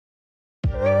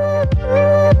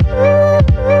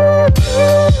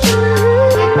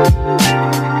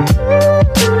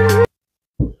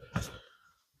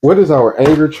What is our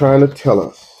anger trying to tell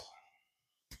us?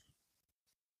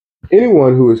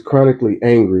 Anyone who is chronically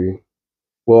angry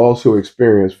will also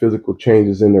experience physical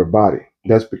changes in their body.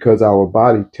 That's because our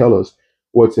body tells us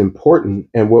what's important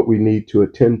and what we need to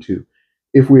attend to.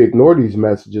 If we ignore these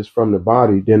messages from the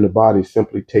body, then the body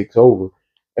simply takes over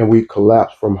and we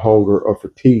collapse from hunger or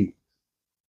fatigue.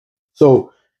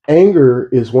 So anger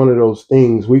is one of those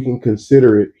things we can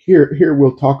consider it here. Here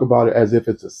we'll talk about it as if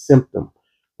it's a symptom,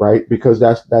 right? Because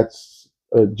that's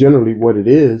generally what it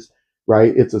is,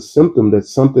 right? It's a symptom that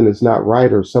something is not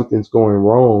right or something's going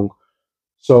wrong.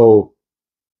 So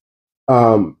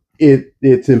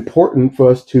it's important for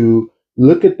us to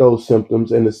look at those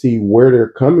symptoms and to see where they're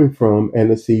coming from and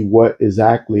to see what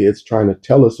exactly it's trying to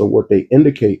tell us or what they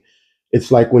indicate.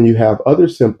 It's like when you have other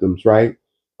symptoms, right?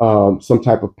 Some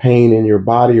type of pain in your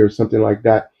body or something like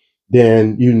that,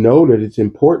 then you know that it's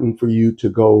important for you to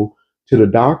go to the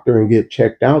doctor and get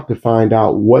checked out to find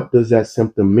out what does that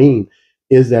symptom mean.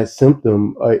 Is that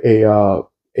symptom a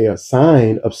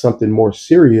sign of something more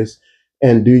serious,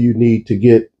 and do you need to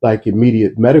get like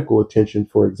immediate medical attention?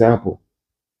 For example,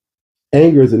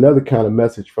 anger is another kind of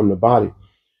message from the body.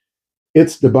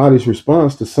 It's the body's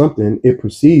response to something it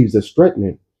perceives as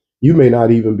threatening. You may not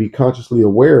even be consciously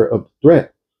aware of the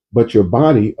threat, but your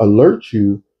body alerts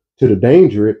you to the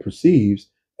danger it perceives,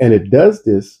 and it does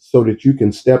this so that you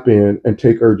can step in and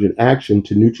take urgent action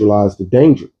to neutralize the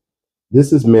danger.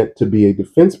 This is meant to be a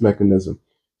defense mechanism.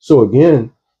 So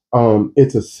again,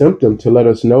 it's a symptom to let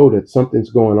us know that something's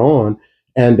going on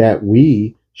and that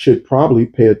we should probably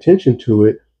pay attention to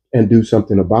it and do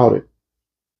something about it.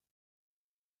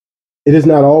 It is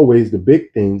not always the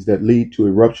big things that lead to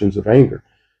eruptions of anger.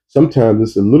 Sometimes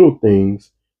it's the little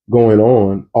things going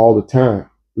on all the time: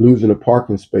 losing a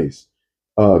parking space,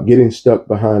 getting stuck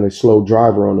behind a slow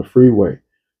driver on the freeway,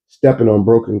 stepping on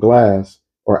broken glass,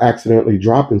 or accidentally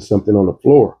dropping something on the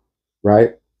floor,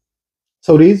 right?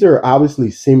 So these are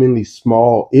obviously seemingly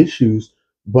small issues,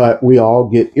 but we all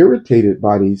get irritated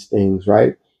by these things,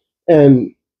 right?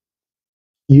 And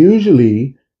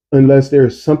usually, unless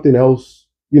there's something else,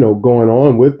 going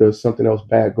on with us, something else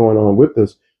bad going on with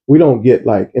us, we don't get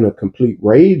like in a complete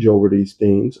rage over these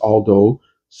things. Although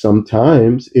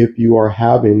sometimes, if you are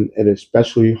having an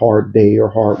especially hard day or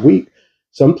hard week,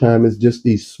 sometimes it's just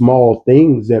these small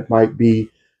things that might be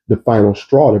the final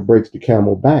straw that breaks the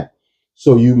camel back.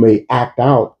 So you may act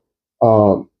out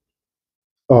um,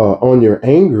 on your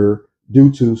anger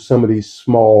due to some of these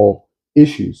small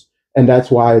issues. And that's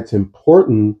why it's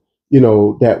important,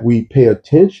 that we pay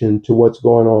attention to what's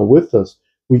going on with us.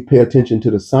 We pay attention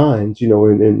to the signs.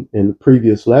 In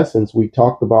previous lessons, we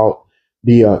talked about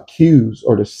the cues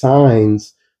or the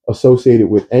signs associated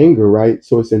with anger, right?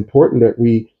 So it's important that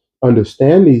we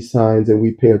understand these signs and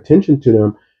we pay attention to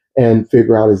them and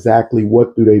figure out exactly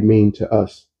what do they mean to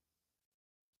us.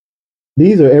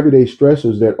 These are everyday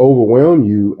stressors that overwhelm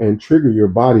you and trigger your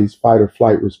body's fight or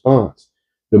flight response.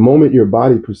 The moment your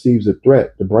body perceives a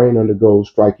threat, the brain undergoes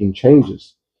striking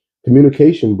changes.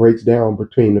 Communication breaks down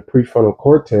between the prefrontal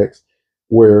cortex,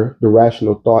 where the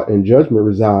rational thought and judgment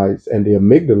resides, and the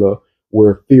amygdala,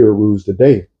 where fear rules the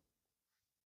day.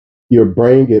 Your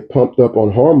brain get pumped up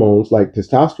on hormones like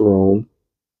testosterone.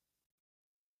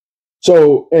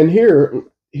 So, and here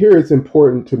it's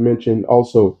important to mention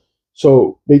also.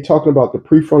 So they talking about the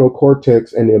prefrontal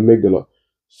cortex and the amygdala.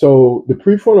 So the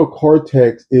prefrontal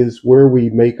cortex is where we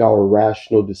make our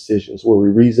rational decisions, where we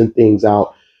reason things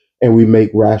out and we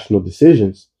make rational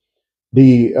decisions.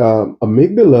 The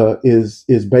amygdala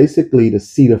is basically the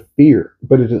seat of fear,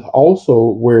 but it is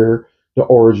also where the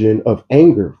origin of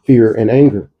anger, fear, and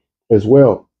anger as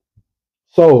well.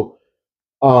 So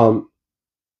um,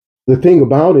 the thing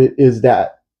about it is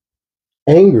that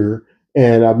anger,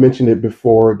 and I've mentioned it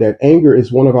before, that anger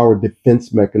is one of our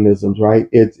defense mechanisms, right?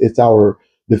 It's our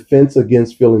defense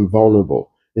against feeling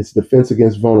vulnerable. It's defense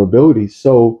against vulnerability.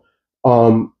 So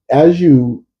as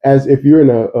if you're in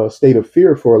a state of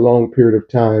fear for a long period of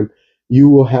time, you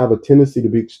will have a tendency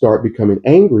to start becoming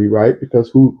angry, right? Because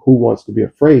who wants to be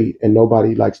afraid, and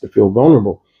nobody likes to feel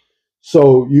vulnerable.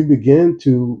 So you begin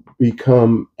to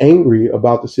become angry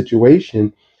about the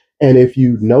situation. And if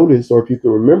you notice, or if you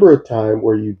can remember a time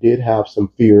where you did have some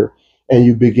fear and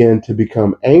you begin to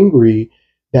become angry,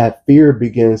 that fear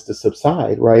begins to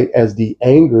subside, right? As the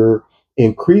anger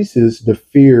increases, the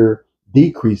fear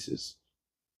decreases,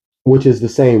 which is the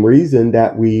same reason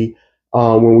that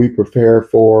when we prepare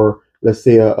for, let's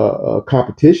say, a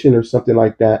competition or something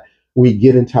like that, we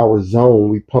get into our zone,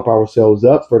 we pump ourselves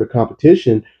up for the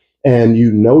competition, and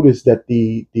you notice that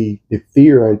the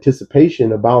fear,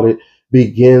 anticipation about it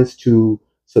begins to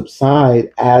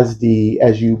subside as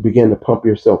you begin to pump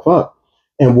yourself up.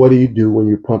 And what do you do when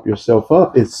you pump yourself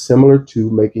up? It's similar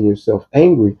to making yourself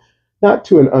angry, not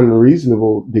to an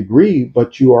unreasonable degree,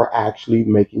 but you are actually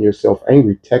making yourself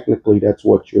angry. Technically, that's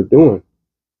what you're doing.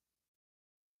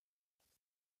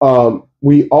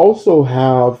 We also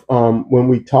have, when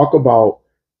we talk about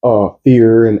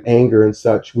fear and anger and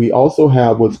such, we also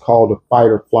have what's called a fight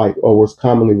or flight, or what's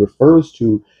commonly refers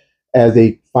to as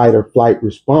a fight or flight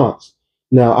response.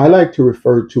 Now, I like to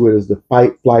refer to it as the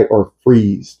fight, flight, or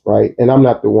freeze, right? And I'm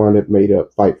not the one that made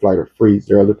up fight, flight, or freeze.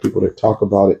 There are other people that talk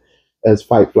about it as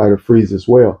fight, flight, or freeze as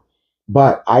well.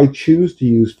 But I choose to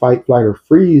use fight, flight, or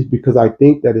freeze because I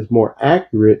think that is more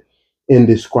accurate in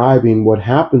describing what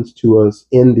happens to us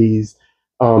in these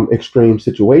extreme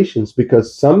situations.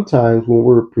 Because sometimes when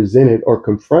we're presented or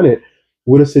confronted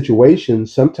with a situation,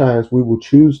 sometimes we will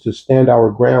choose to stand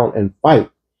our ground and fight,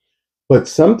 but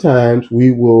sometimes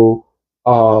we will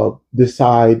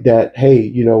decide that, hey,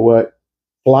 you know what,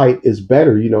 flight is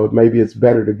better. You know, maybe it's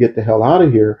better to get the hell out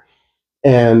of here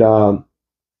and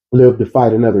live to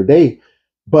fight another day.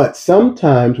 But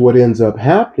sometimes what ends up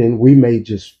happening, we may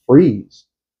just freeze,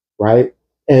 right?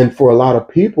 And for a lot of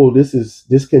people,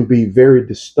 this can be very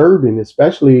disturbing,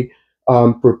 especially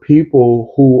for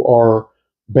people who are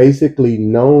basically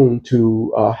known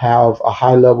to have a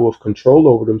high level of control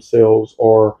over themselves,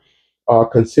 or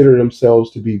consider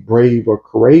themselves to be brave or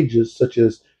courageous, such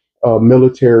as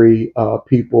military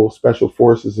people, special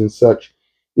forces, and such,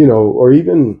 you know, or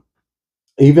even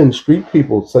street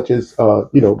people, such as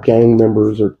gang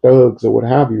members or thugs or what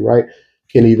have you, right,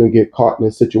 can even get caught in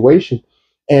a situation,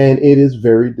 and it is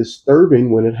very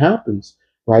disturbing when it happens,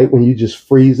 right? When you just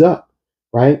freeze up,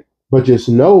 right? But just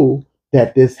know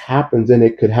that this happens, and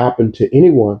it could happen to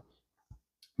anyone.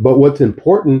 But what's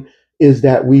important is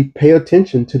that we pay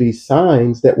attention to these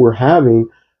signs that we're having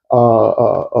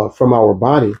from our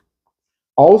body.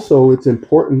 Also, it's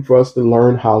important for us to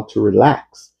learn how to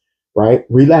relax, right?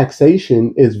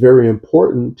 Relaxation is very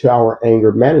important to our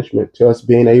anger management, to us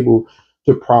being able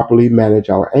to properly manage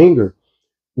our anger.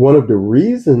 One of the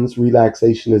reasons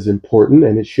relaxation is important,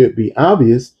 and it should be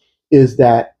obvious, is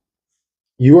that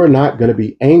you are not going to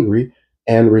be angry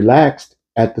and relaxed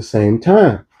at the same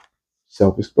time.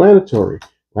 Self explanatory,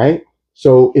 right?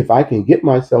 So if I can get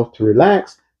myself to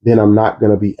relax, then I'm not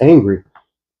going to be angry.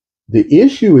 The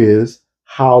issue is,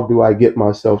 how do I get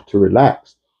myself to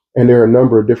relax? And there are a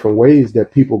number of different ways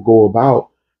that people go about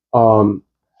um,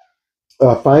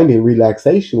 finding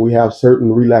relaxation. We have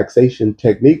certain relaxation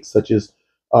techniques, such as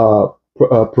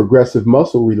progressive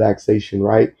muscle relaxation,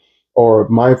 right? Or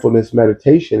mindfulness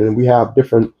meditation. And we have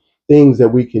different things that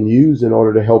we can use in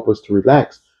order to help us to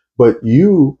relax. But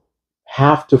you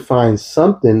have to find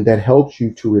something that helps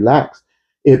you to relax.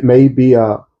 It may be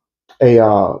a,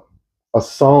 a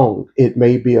song. It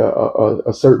may be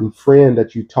a certain friend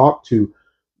that you talk to,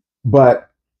 but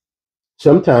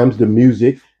sometimes the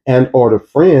music and or the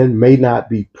friend may not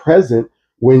be present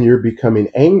when you're becoming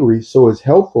angry. So it's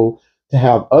helpful to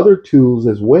have other tools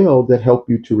as well that help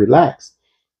you to relax.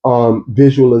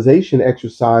 Visualization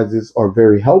exercises are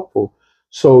very helpful.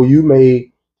 So you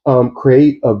may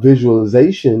create a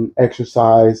visualization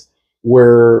exercise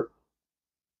where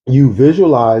you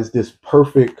visualize this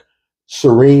perfect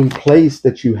serene place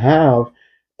that you have,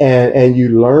 and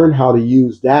you learn how to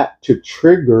use that to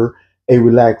trigger a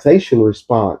relaxation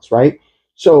response, right?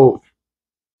 So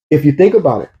if you think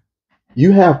about it,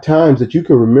 you have times that you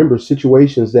can remember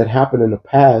situations that happened in the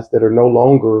past that are no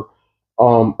longer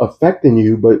affecting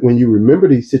you. But when you remember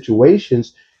these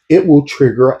situations, it will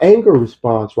trigger an anger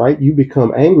response, right? You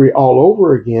become angry all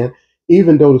over again,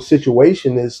 even though the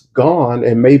situation is gone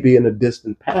and maybe in a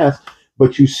distant past,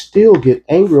 but you still get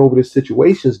angry over the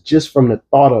situations just from the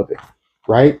thought of it,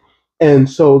 right? And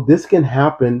so this can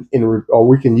happen or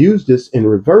we can use this in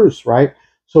reverse, right?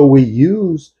 So we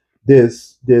use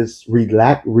this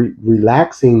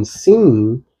relaxing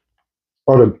scene,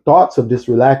 or the thoughts of this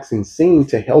relaxing scene,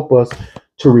 to help us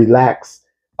to relax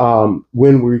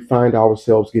when we find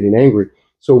ourselves getting angry.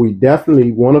 So we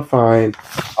definitely want to find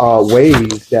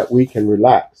ways that we can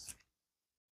relax.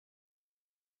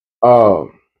 Uh,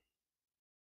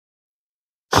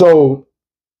 so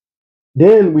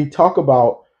then we talk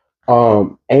about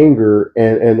anger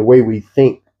and the way we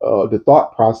think. The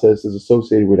thought process is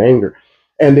associated with anger.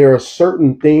 And there are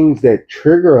certain things that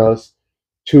trigger us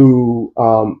to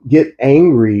get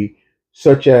angry,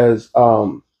 such as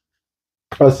some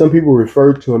people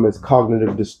refer to them as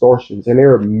cognitive distortions. And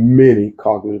there are many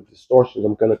cognitive distortions.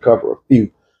 I'm going to cover a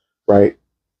few, right?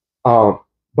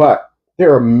 But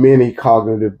there are many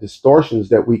cognitive distortions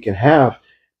that we can have.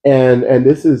 And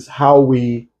this is how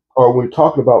we or when we're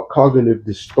talking about cognitive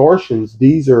distortions,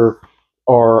 these are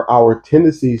our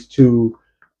tendencies to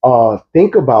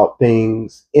think about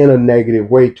things in a negative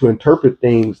way, to interpret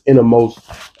things in a most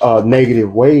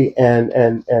negative way, and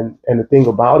the thing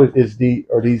about it is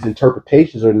these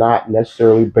interpretations are not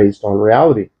necessarily based on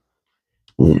reality.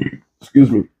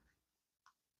 Excuse me.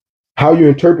 How you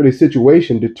interpret a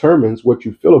situation determines what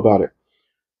you feel about it.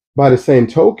 By the same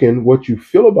token, what you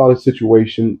feel about a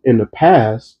situation in the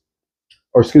past,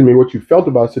 or excuse me, what you felt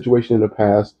about a situation in the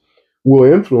past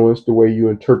will influence the way you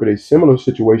interpret a similar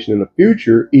situation in the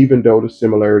future, even though the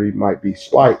similarity might be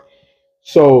slight.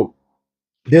 So,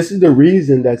 this is the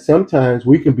reason that sometimes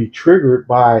we can be triggered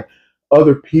by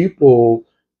other people,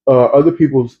 other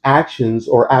people's actions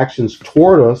or actions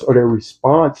toward us, or their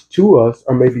response to us,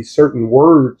 or maybe certain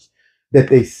words that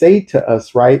they say to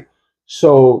us, right?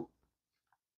 So,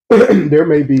 there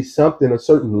may be something, a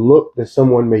certain look that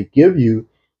someone may give you,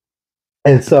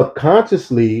 and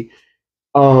subconsciously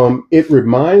it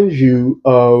reminds you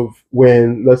of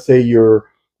when, let's say, your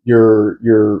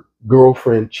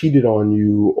girlfriend cheated on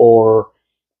you, or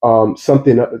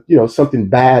something, something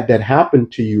bad that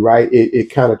happened to you, right? It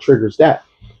kind of triggers that,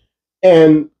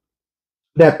 and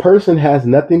that person has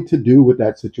nothing to do with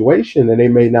that situation, and they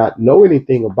may not know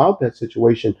anything about that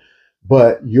situation,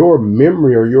 but your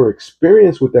memory or your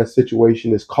experience with that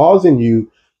situation is causing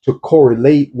you to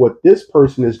correlate what this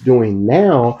person is doing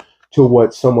now to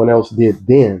what someone else did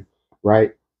then,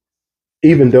 right?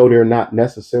 Even though they're not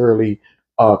necessarily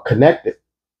connected.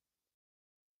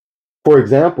 For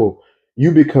example,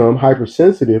 you become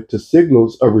hypersensitive to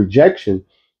signals of rejection.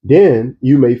 Then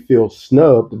you may feel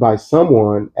snubbed by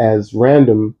someone as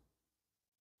random,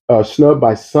 snubbed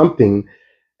by something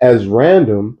as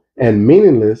random and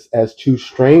meaningless as two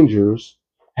strangers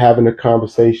having a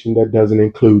conversation that doesn't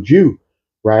include you,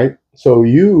 right? So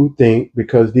you think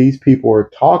because these people are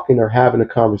talking or having a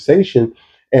conversation,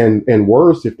 and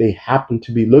worse, if they happen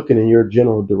to be looking in your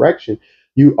general direction,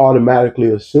 you automatically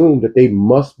assume that they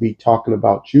must be talking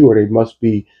about you, or they must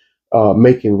be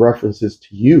making references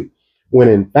to you, when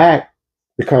in fact,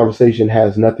 the conversation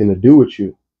has nothing to do with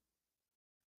you.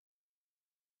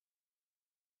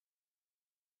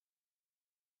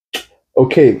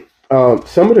 Okay,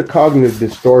 some of the cognitive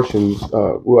distortions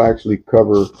will actually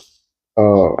cover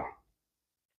uh,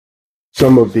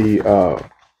 some of the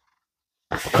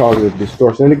cognitive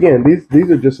distortions. And again, these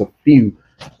are just a few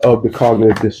of the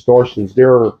cognitive distortions.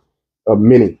 There are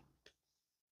many,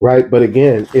 right? But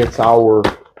again, it's our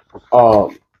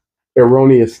um,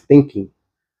 erroneous thinking,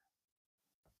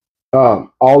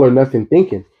 all or nothing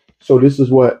thinking. So this is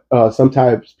what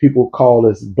sometimes people call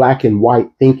as black and white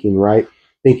thinking, right?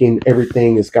 Thinking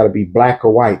everything has got to be black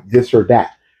or white, this or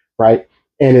that, right?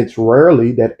 And it's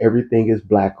rarely that everything is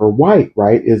black or white,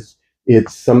 right? It's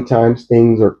sometimes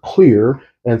things are clear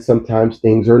and sometimes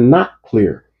things are not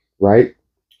clear, right?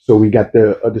 So we got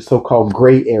the so-called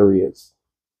gray areas,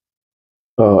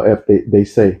 if they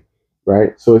say,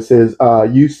 right? So it says,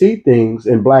 you see things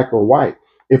in black or white.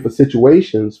 If a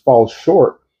situation falls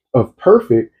short of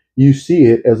perfect, you see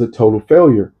it as a total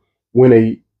failure.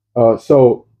 When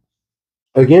so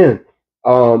again,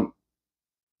 um,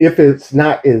 if it's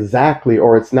not exactly,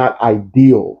 or it's not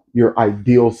ideal, your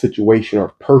ideal situation, or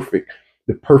perfect,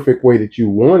 the perfect way that you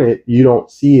want it, you don't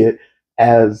see it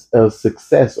as a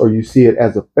success, or you see it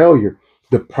as a failure.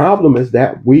 The problem is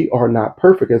that we are not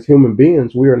perfect as human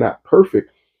beings. We are not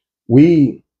perfect.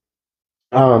 We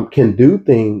can do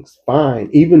things fine.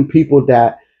 Even people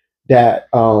that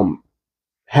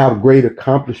have great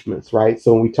accomplishments, right?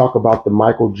 So when we talk about the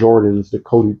Michael Jordans, the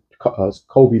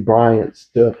Kobe Bryants,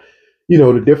 the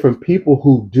different people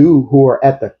who are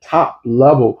at the top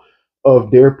level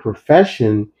of their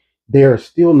profession, they are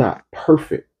still not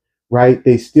perfect, right?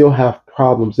 They still have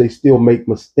problems. They still make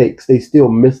mistakes. They still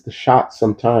miss the shot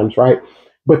sometimes, right?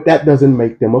 But that doesn't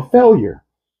make them a failure,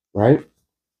 right?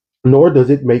 Nor does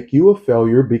it make you a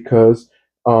failure because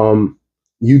um,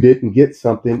 you didn't get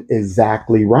something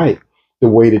exactly right the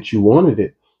way that you wanted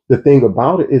it. The thing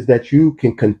about it is that you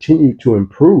can continue to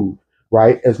improve,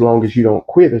 right? As long as you don't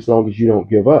quit, as long as you don't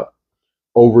give up.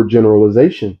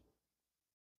 Overgeneralization.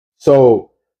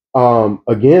 So,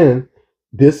 again,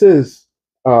 this is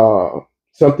uh,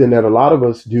 something that a lot of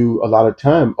us do a lot of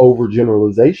time,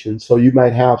 overgeneralization. So you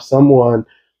might have someone,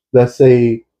 let's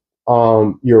say,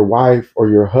 your wife or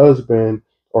your husband,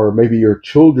 or maybe your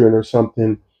children or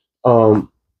something.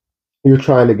 Um, you're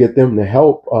trying to get them to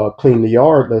help clean the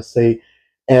yard, let's say,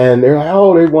 and they're like,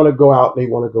 oh, they want to go out, they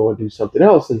want to go and do something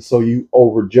else, and so you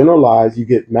overgeneralize, you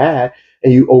get mad,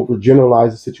 and you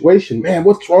overgeneralize the situation. Man,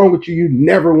 what's wrong with you? You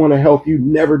never want to help. You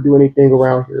never do anything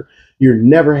around here. You're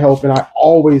never helping. I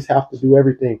always have to do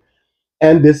everything.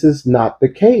 And this is not the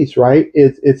case, right?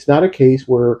 It's not a case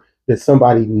where that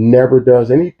somebody never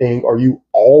does anything or you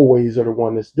always are the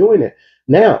one that's doing it.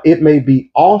 Now, it may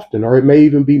be often, or it may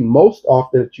even be most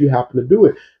often that you happen to do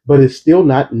it, but it's still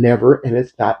not never and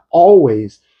it's not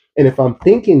always. And if I'm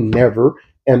thinking never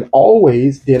and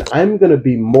always, then I'm going to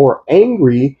be more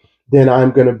angry than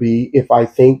I'm going to be if I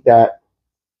think that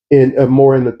in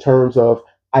more in the terms of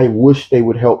I wish they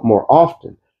would help more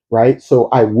often, right? So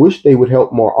I wish they would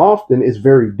help more often is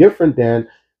very different than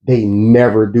they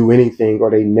never do anything or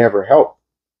they never help.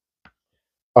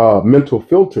 Mental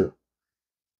filter.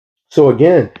 So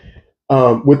again,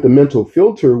 with the mental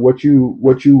filter, what you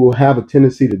will have a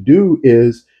tendency to do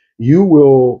is you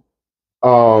will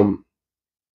um,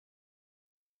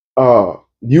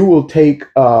 you will take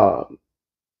a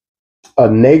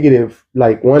negative,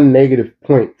 like one negative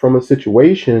point from a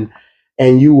situation,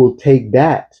 and you will take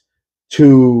that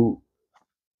to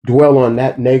dwell on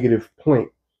that negative point,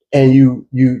 and you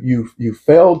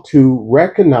fail to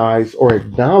recognize or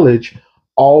acknowledge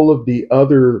all of the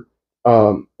other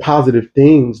positive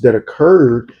things that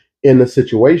occurred in the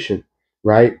situation.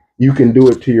 Right? You can do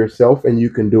it to yourself, and you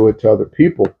can do it to other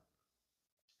people,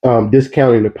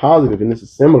 discounting the positive, and this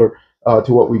is similar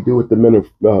to what we do with the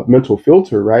mental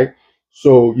filter, right?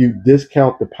 So you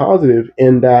discount the positive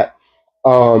in that.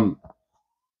 Um,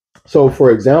 so,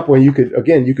 for example, and you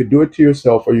could do it to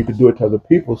yourself, or you could do it to other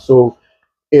people. So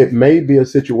it may be a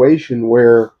situation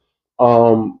where,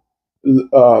 um,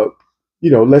 uh,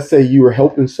 let's say you were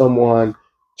helping someone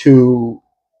to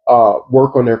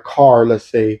work on their car, let's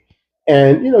say,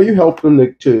 and you help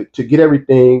them to get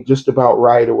everything just about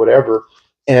right or whatever.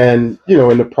 And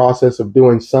in the process of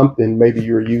doing something, maybe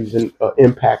you're using an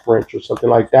impact wrench or something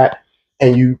like that,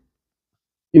 and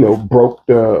broke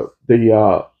the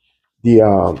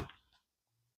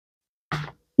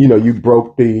you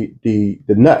broke the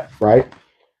nut, right?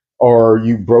 Or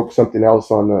you broke something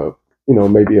else on the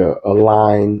maybe a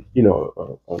line,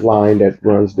 a line that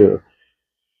runs the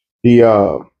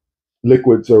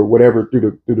liquids or whatever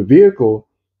through the vehicle,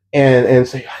 and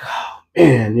say, oh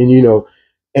man, and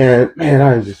and man,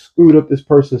 I just screwed up this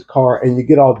person's car, and you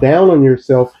get all down on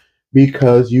yourself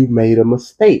because you made a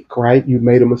mistake, right? You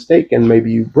made a mistake, and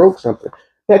maybe you broke something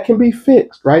that can be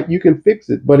fixed, right? You can fix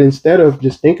it, but instead of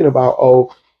just thinking about,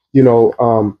 oh, you know,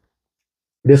 um,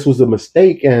 this was a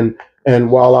mistake, and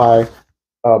while I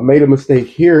made a mistake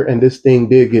here and this thing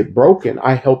did get broken,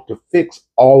 I helped to fix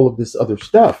all of this other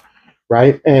stuff,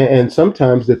 right? And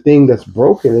sometimes the thing that's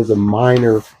broken is a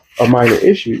minor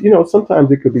issue.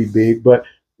 Sometimes it could be big, but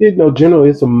generally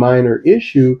it's a minor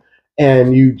issue,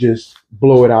 and you just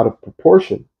blow it out of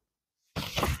proportion,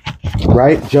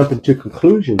 right? Jumping to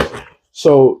conclusions.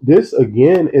 So this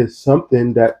again is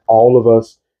something that all of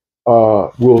us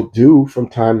will do from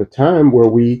time to time, where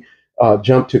we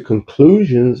jump to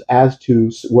conclusions as to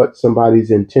what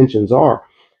somebody's intentions are,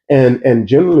 and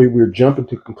generally we're jumping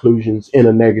to conclusions in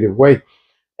a negative way.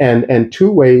 And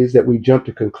two ways that we jump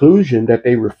to conclusion that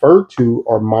they refer to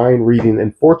are mind reading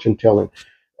and fortune telling.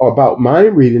 About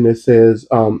mind reading, it says,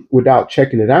 without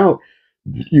checking it out,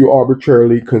 you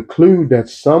arbitrarily conclude that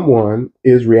someone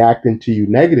is reacting to you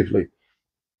negatively.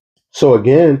 So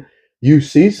again, you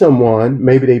see someone,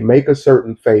 maybe they make a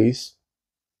certain face,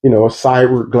 a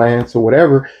sideward glance or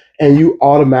whatever, and you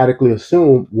automatically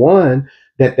assume, one,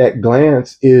 that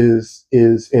glance is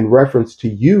in reference to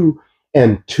you,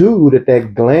 and two,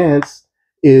 that glance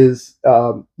is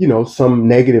some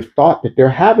negative thought that they're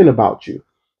having about you,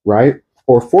 right?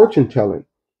 Or fortune telling.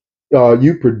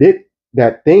 You predict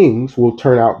that things will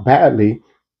turn out badly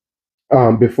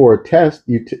before a test,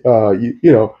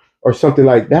 or something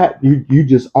like that. You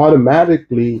just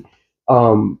automatically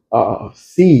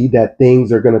see that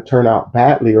things are going to turn out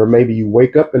badly, or maybe you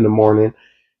wake up in the morning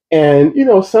and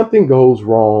something goes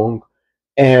wrong,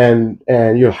 and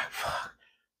you're like, "Fuck,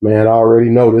 man, I already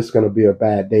know this is going to be a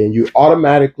bad day," and you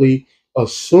automatically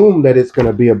assume that it's going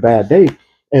to be a bad day.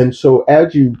 And so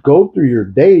as you go through your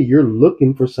day, you're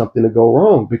looking for something to go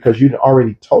wrong because you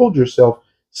already told yourself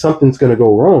something's going to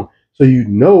go wrong. So you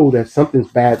know that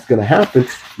something's bad's going to happen.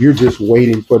 You're just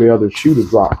waiting for the other shoe to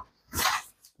drop.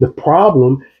 The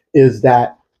problem is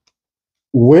that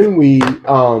when we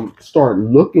start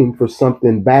looking for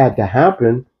something bad to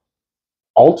happen,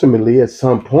 ultimately at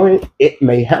some point it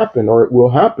may happen, or it will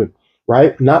happen,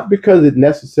 right? Not because it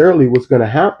necessarily was going to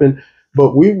happen,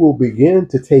 but we will begin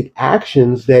to take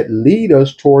actions that lead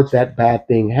us towards that bad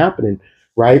thing happening,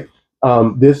 right?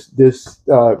 This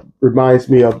reminds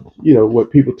me of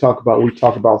what people talk about. We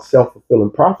talk about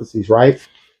self-fulfilling prophecies, right?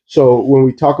 So when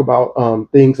we talk about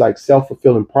things like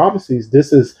self-fulfilling prophecies,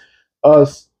 this is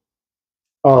us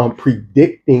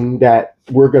predicting that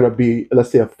we're going to be,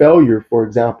 let's say, a failure, for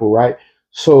example, right?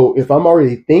 So if I'm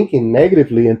already thinking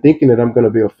negatively and thinking that I'm going to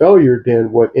be a failure,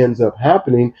 then what ends up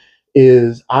happening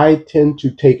is I tend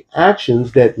to take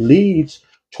actions that leads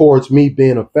towards me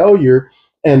being a failure.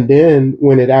 And then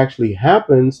when it actually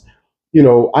happens,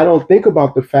 I don't think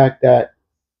about the fact that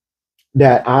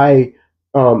I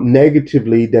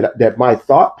negatively that my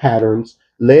thought patterns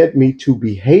led me to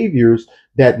behaviors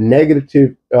that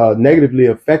negatively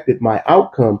affected my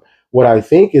outcome. What I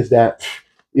think is that,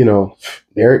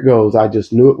 there it goes. I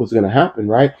just knew it was going to happen,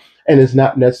 right? And it's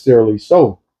not necessarily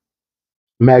so.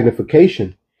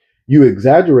 Magnification. You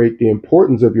exaggerate the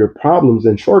importance of your problems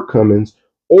and shortcomings,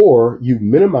 or you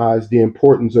minimize the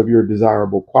importance of your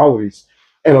desirable qualities.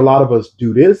 And a lot of us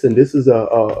do this, and this is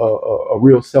a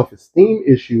real self esteem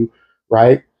issue,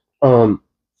 right? Um,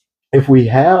 if we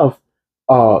have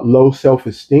low self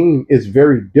esteem, it's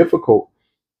very difficult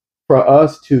for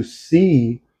us to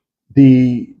see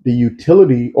the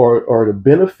utility or the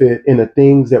benefit in the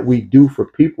things that we do for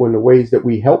people in the ways that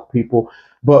we help people,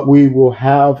 but we will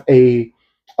have a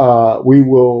we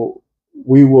will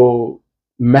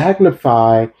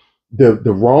magnify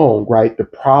the wrong, right, the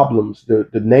problems, the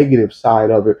negative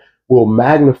side of it. We'll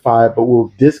magnify it, but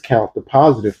we'll discount the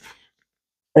positive.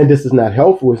 And this is not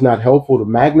helpful. It's not helpful to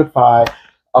magnify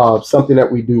something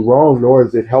that we do wrong, nor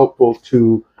is it helpful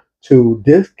to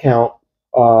discount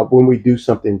when we do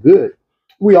something good.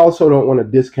 We also don't want to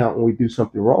discount when we do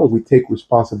something wrong. We take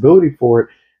responsibility for it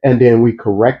and then we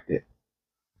correct it.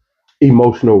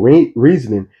 Emotional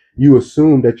reasoning. You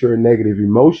assume that your negative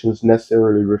emotions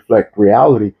necessarily reflect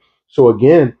reality. So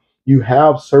again, you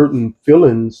have certain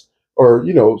feelings or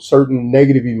certain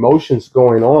negative emotions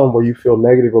going on where you feel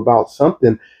negative about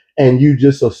something, and you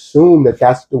just assume that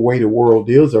that's the way the world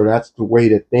is, or that's the way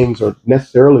that things are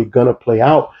necessarily going to play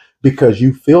out because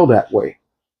you feel that way.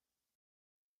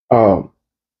 um,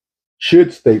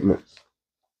 should statements.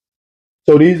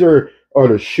 So these are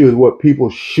the should, what people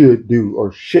should do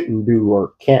or shouldn't do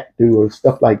or can't do or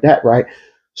stuff like that, right?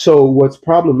 So what's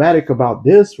problematic about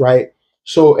this, right?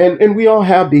 So and we all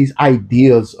have these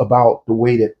ideas about the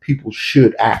way that people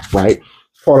should act, right?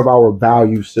 Part of our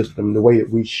value system, the way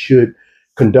that we should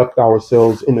conduct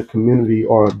ourselves in the community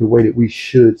or the way that we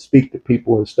should speak to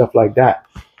people and stuff like that,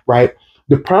 right?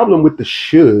 The problem with the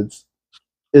shoulds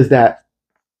is that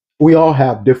we all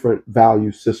have different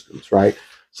value systems, right?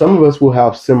 Some of us will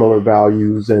have similar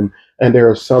values, and there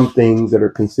are some things that are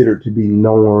considered to be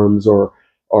norms or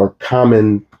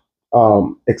common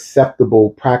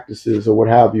acceptable practices or what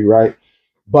have you, right?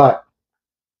 But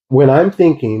when I'm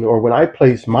thinking or when I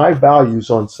place my values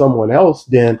on someone else,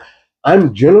 then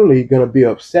I'm generally going to be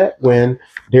upset when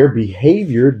their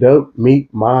behavior don't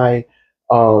meet my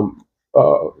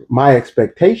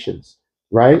expectations,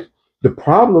 right? The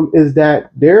problem is that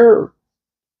their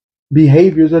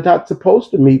behaviors are not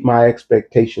supposed to meet my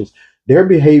expectations. Their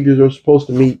behaviors are supposed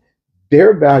to meet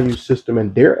their value system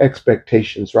and their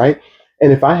expectations, right?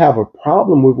 And if I have a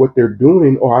problem with what they're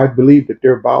doing or I believe that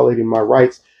they're violating my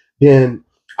rights, then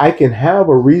I can have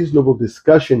a reasonable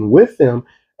discussion with them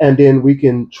and then we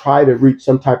can try to reach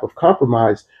some type of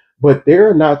compromise. But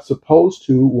they're not supposed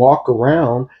to walk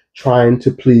around trying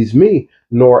to please me,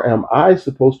 nor am I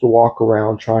supposed to walk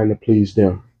around trying to please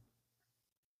them.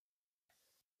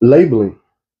 Labeling.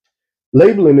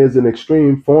 Labeling is an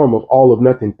extreme form of all of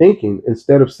nothing thinking.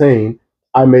 Instead of saying,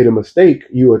 I made a mistake,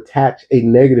 you attach a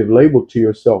negative label to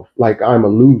yourself, like I'm a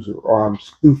loser or I'm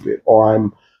stupid or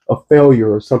I'm a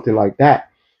failure or something like that.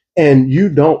 And you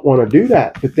don't want to do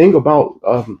that. The thing about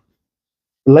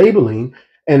labeling,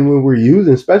 and when we're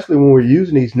using, especially when we're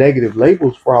using these negative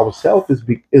labels for ourselves,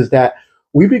 is that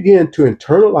we begin to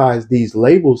internalize these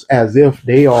labels as if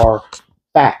they are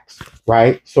facts,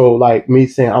 right? So, like me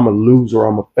saying I'm a loser,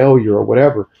 I'm a failure, or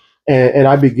whatever, and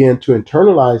I begin to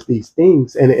internalize these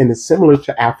things, and it's similar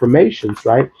to affirmations,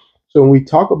 right? So when we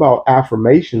talk about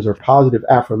affirmations or positive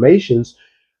affirmations,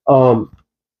 um,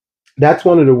 that's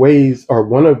one of the ways or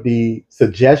one of the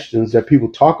suggestions that people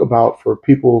talk about for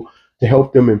people to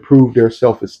help them improve their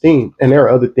self-esteem. And there are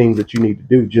other things that you need to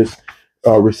do. Just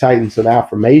reciting some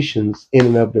affirmations in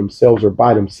and of themselves or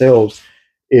by themselves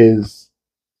is,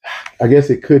 I guess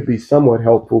it could be somewhat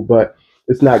helpful, but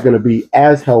it's not going to be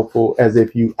as helpful as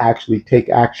if you actually take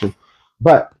action.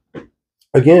 But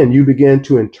again, you begin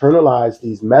to internalize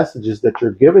these messages that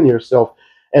you're giving yourself.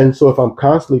 And so if I'm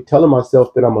constantly telling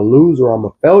myself that I'm a loser, I'm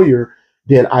a failure,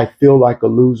 then I feel like a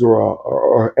loser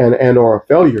or a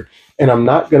failure. And I'm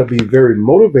not going to be very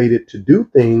motivated to do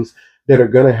things that are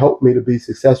going to help me to be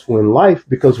successful in life,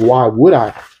 because why would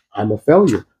I? I'm a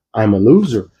failure. I'm a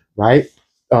loser, right?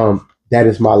 That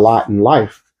is my lot in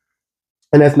life.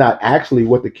 And that's not actually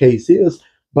what the case is,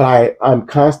 but I'm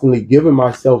constantly giving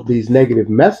myself these negative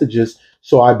messages,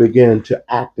 so I begin to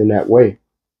act in that way.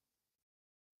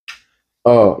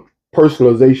 uh,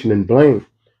 Personalization and blame.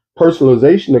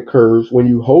 Personalization occurs when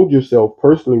you hold yourself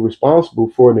personally responsible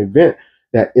for an event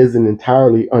that isn't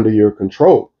entirely under your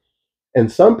control. And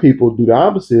some people do the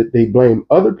opposite. They blame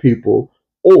other people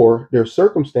or their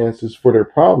circumstances for their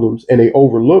problems, and they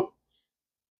overlook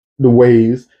the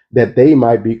ways that they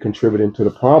might be contributing to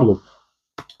the problem.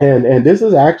 And this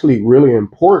is actually really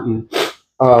important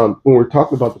when we're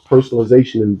talking about the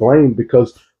personalization and blame,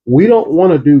 because we don't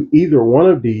want to do either one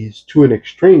of these to an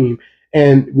extreme,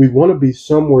 and we want to be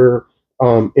somewhere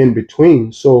in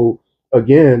between. So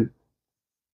again,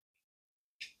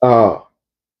 uh,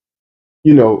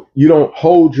 you don't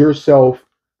hold yourself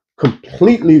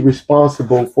completely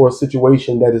responsible for a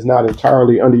situation that is not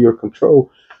entirely under your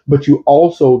control, but you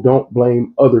also don't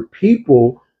blame other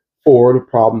people for the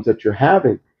problems that you're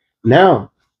having.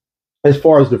 Now, as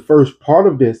far as the first part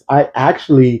of this, I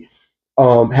actually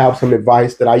have some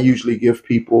advice that I usually give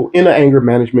people in an anger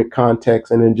management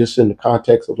context, and then just in the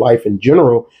context of life in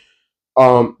general.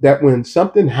 That when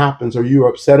something happens, or you're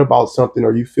upset about something,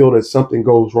 or you feel that something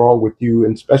goes wrong with you,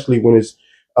 and especially when it's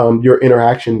your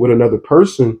interaction with another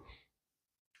person,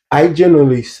 I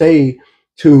generally say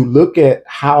to look at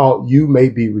how you may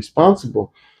be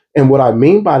responsible. And what I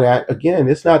mean by that, again,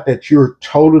 it's not that you're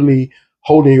totally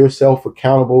holding yourself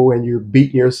accountable and you're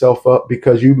beating yourself up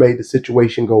because you made the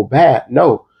situation go bad.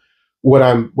 No, what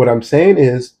I'm saying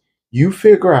is you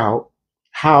figure out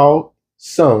how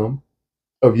some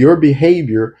of your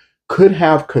behavior could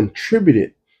have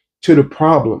contributed to the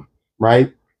problem,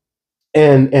 right?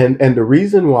 And the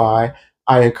reason why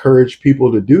I encourage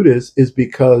people to do this is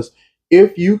because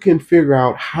if you can figure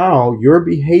out how your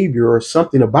behavior or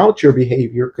something about your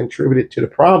behavior contributed to the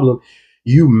problem,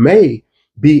 you may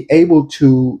be able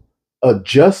to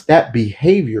adjust that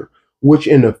behavior, which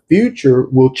in the future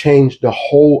will change the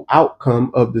whole outcome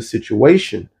of the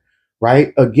situation,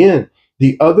 right? Again,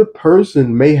 the other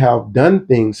person may have done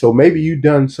things. So maybe you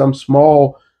done some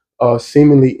small,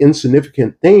 seemingly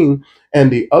insignificant thing, and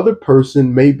the other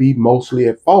person may be mostly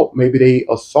at fault. Maybe they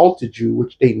assaulted you,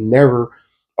 which they never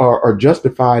are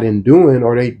justified in doing,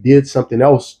 or they did something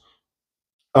else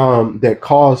that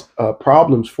caused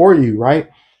problems for you, right?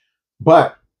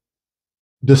 But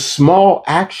the small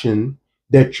action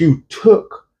that you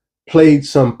took played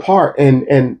some part,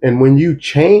 and when you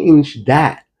change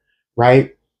that,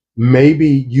 right, maybe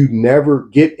you never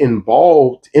get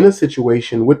involved in a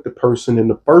situation with the person in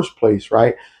the first place,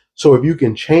 right? So if you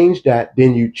can change that,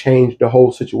 then you change the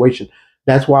whole situation.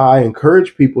 That's why I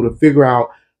encourage people to figure out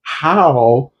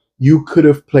how you could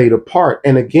have played a part.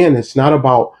 And again, it's not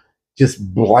about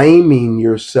just blaming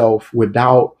yourself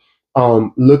without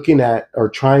looking at or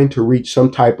trying to reach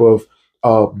some type of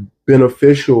uh,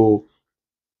 beneficial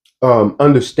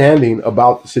understanding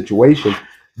about the situation.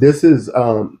 This is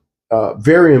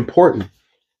very important,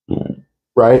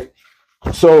 right?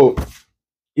 So,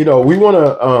 we want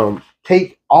to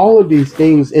take all of these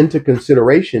things into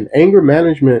consideration. Anger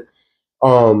management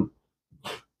um,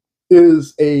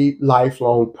 is a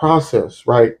lifelong process,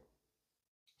 right?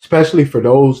 Especially for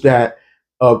those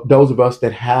of us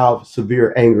that have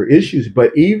severe anger issues,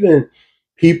 but even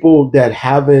people that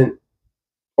haven't,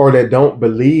 or that don't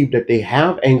believe that they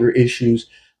have anger issues,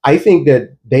 I think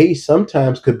that they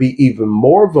sometimes could be even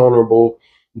more vulnerable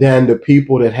than the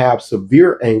people that have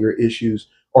severe anger issues,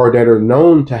 or that are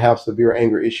known to have severe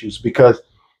anger issues. Because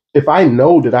if I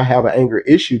know that I have an anger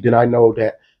issue, then I know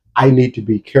that I need to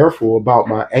be careful about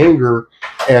my anger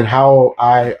and how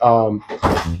I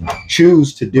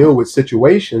choose to deal with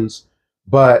situations.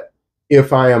 But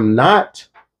if I am not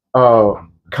uh,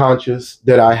 conscious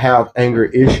that I have anger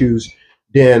issues,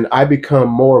 then I become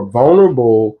more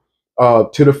vulnerable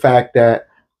to the fact that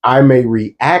I may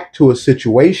react to a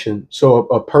situation. So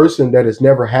a person that has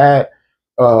never had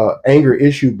anger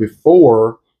issue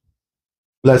before,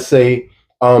 let's say,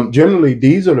 generally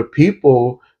these are the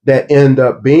people that end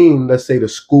up being, let's say, the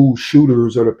school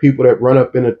shooters, or the people that run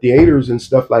up in the theaters and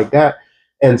stuff like that.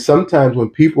 And sometimes when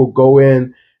people go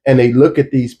in and they look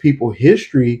at these people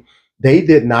history, they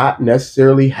did not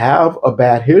necessarily have a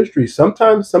bad history.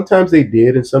 Sometimes they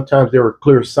did, and sometimes there were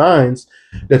clear signs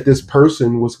that this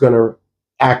person was going to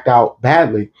act out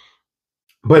badly.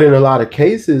 But in a lot of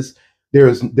cases,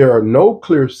 there are no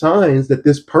clear signs that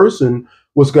this person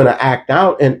was going to act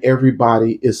out, and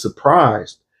everybody is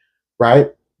surprised,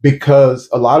 right? Because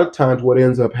a lot of times what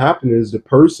ends up happening is the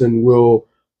person will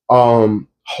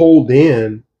hold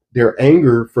in their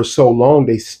anger for so long,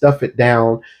 they stuff it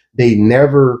down, they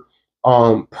never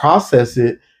process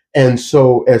it. And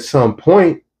so at some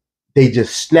point, they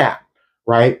just snap,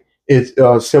 right? It's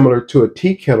similar to a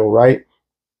tea kettle, right?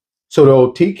 So the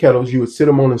old tea kettles, you would sit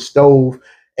them on the stove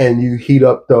and you heat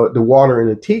up the water in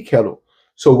a tea kettle.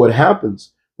 So what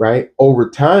happens, right? Over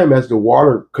time, as the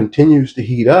water continues to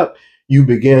heat up, you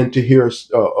begin to hear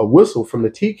a whistle from the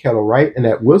tea kettle, right? And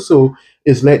that whistle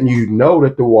is letting you know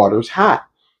that the water's hot.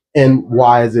 And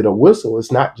why is it a whistle?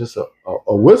 It's not just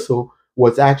a whistle.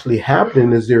 What's actually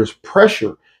happening is there's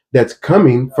pressure that's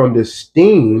coming from the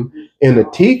steam in the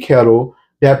tea kettle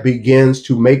that begins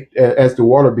to make, as the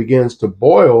water begins to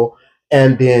boil,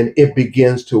 and then it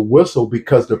begins to whistle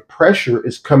because the pressure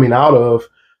is coming out of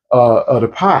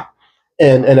the pot,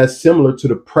 and that's similar to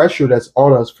the pressure that's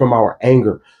on us from our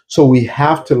anger. So we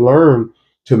have to learn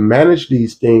to manage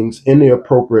these things in the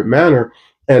appropriate manner,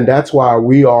 and that's why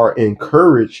we are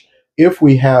encouraged, if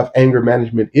we have anger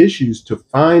management issues, to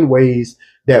find ways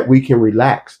that we can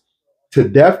relax, to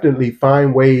definitely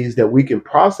find ways that we can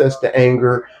process the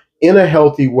anger in a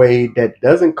healthy way that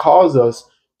doesn't cause us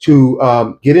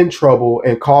to get in trouble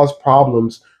and cause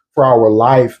problems for our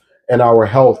life and our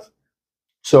health.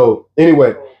 So,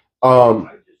 anyway, um,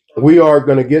 we are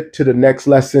going to get to the next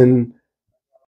lesson